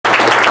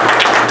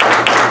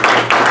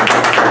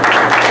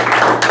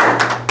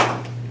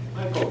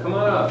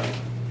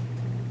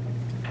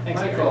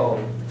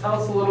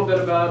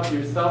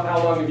about yourself.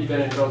 How long have you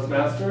been in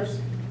Toastmasters?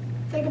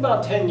 I think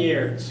about 10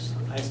 years.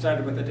 I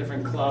started with a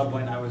different club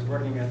when I was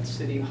working at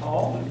City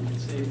Hall and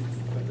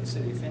with the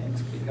City of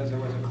Phoenix, because there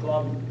was a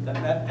club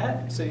that met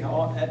at City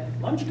Hall at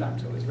lunchtime,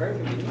 so it was very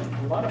convenient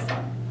and a lot of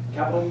fun.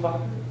 Capital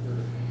Clock?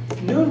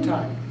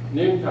 Noontime.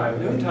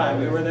 Noontime. Noontime.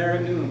 We were there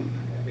at noon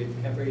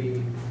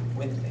every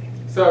Wednesday.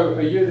 So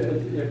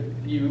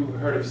you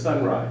heard of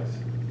Sunrise?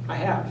 I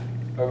have.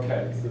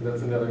 Okay, so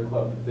that's another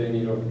club that they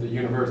need over the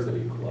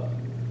University Club.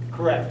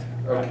 Correct.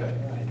 Okay.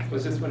 Right.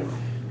 Was this one?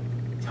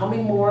 Tell me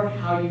more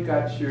how you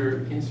got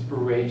your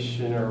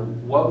inspiration, or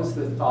what was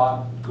the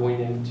thought going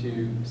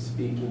into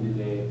speaking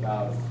today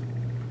about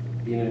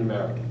being an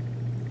American?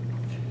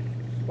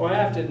 Well, I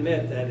have to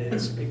admit that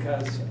it's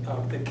because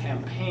of the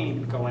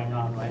campaign going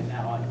on right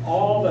now and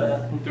all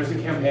the There's a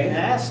campaign?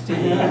 nasty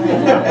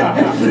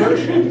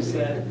assertions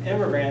that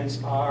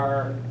immigrants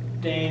are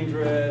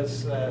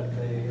dangerous, that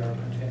they are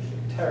potentially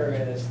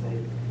terrorists,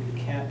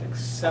 we can't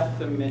accept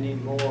them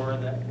anymore,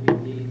 that we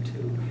need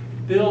to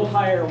build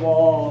higher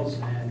walls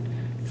and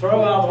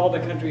throw out all the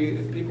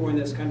people in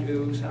this country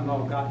who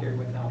somehow got here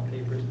without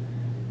papers.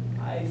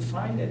 I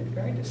find it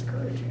very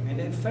discouraging,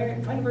 and I find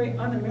it very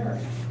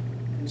un-American.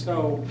 And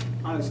so,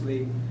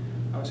 honestly,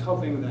 I was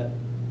hoping that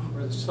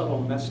there was a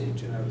subtle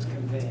message that I was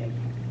conveying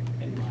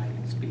in my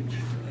speech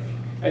today.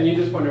 And you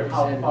just wonder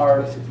how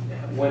far,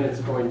 when it's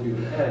going to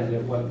end,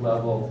 at what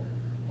level,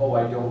 oh,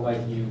 I don't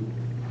like you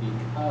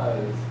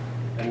because,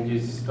 and you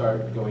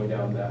start going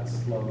down that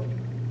slope.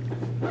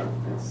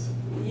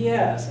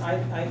 Yes,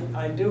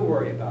 I do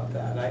worry about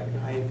that.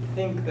 I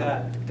think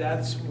that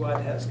that's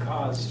what has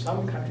caused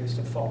some countries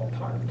to fall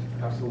apart.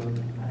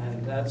 Absolutely.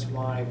 And that's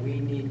why we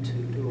need to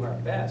do our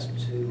best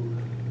to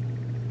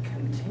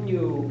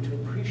continue to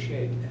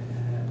appreciate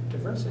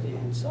diversity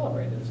and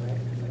celebrate it, as I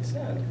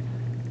said,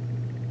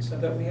 so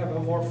that we have a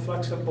more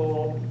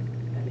flexible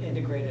and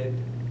integrated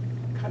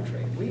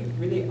country. We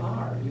really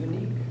are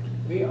unique.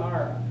 We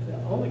are the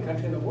only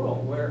country in the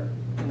world where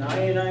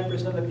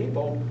 99% of the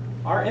people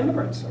are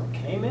immigrants or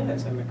came in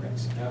as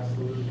immigrants.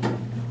 Absolutely.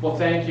 Well,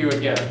 thank you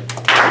again.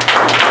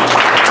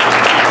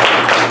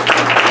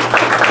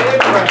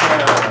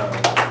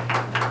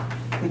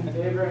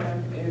 Abraham.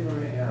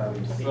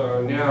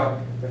 So now,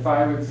 if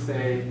I would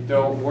say,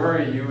 don't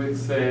worry, you would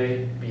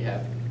say, be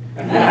happy.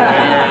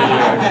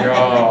 There you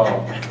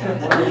go.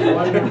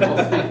 Wonderful.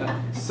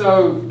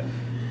 So,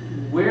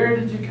 where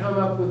did you come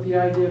up with the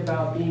idea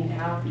about being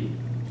happy?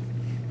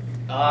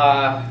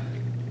 To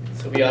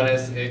be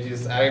honest, I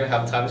didn't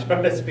have time to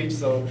write a speech,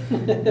 so I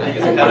just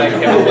kind of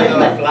came up with it on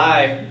the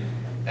fly,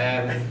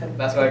 and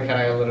that's why I kind of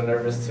got a little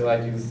nervous too. I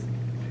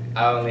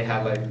only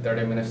had like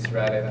 30 minutes to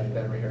write it and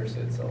then rehearse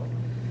it, so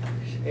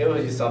it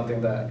was just something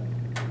that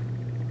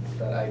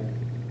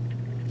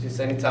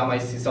anytime I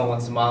see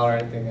someone smile or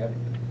anything,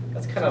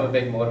 that's kind of a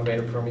big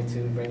motivator for me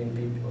to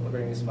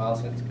bringing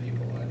smiles into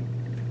people and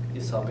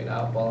just helping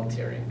out,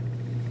 volunteering.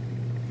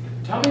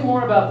 Tell me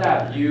more about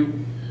that.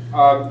 You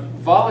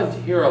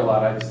volunteer a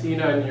lot. I've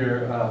seen on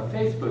your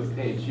Facebook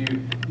page, you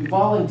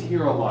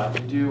volunteer a lot.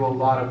 You do a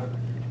lot of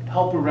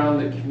help around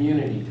the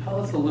community. Tell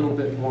us a little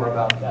bit more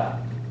about that.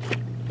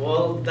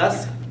 Well,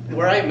 that's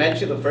where I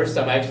met you the first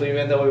time, actually,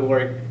 even though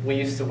we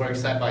used to work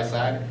side by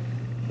side.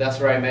 That's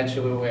where I met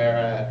you. We were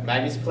at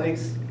Maggie's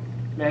Place.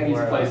 Maggie's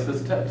Place.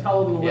 Let's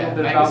tell them a little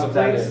bit Maggie's about what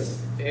that Place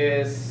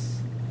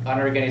is an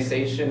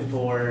organization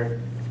for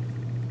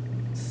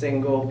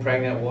single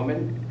pregnant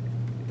women.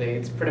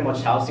 It's pretty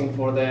much housing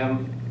for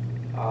them.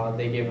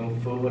 They give them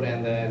food,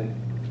 and then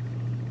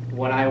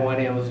when I went,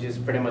 it was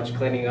just pretty much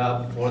cleaning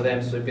up for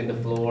them, sweeping the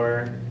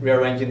floor,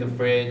 rearranging the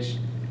fridge,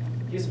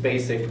 just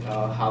basic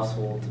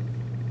household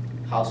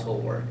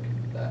work.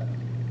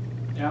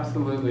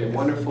 Absolutely, a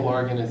wonderful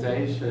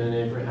organization, and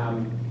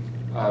Abraham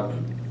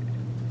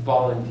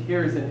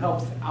volunteers and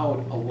helps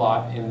out a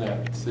lot in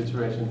that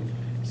situation.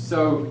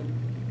 So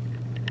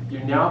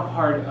you're now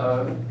part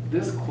of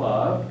this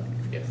club.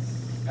 Yes.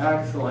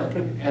 Excellent.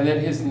 And then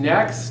his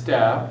next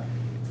step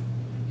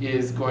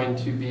is going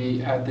to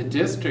be at the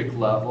district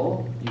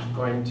level. He's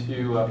going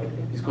to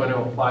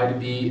apply to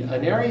be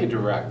an area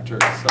director.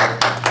 So.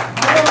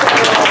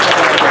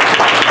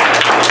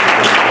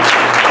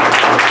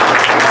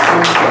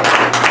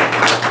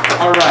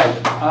 All right.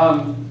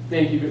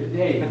 Thank you.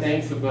 Hey,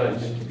 thanks a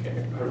bunch.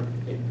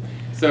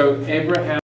 So Abraham.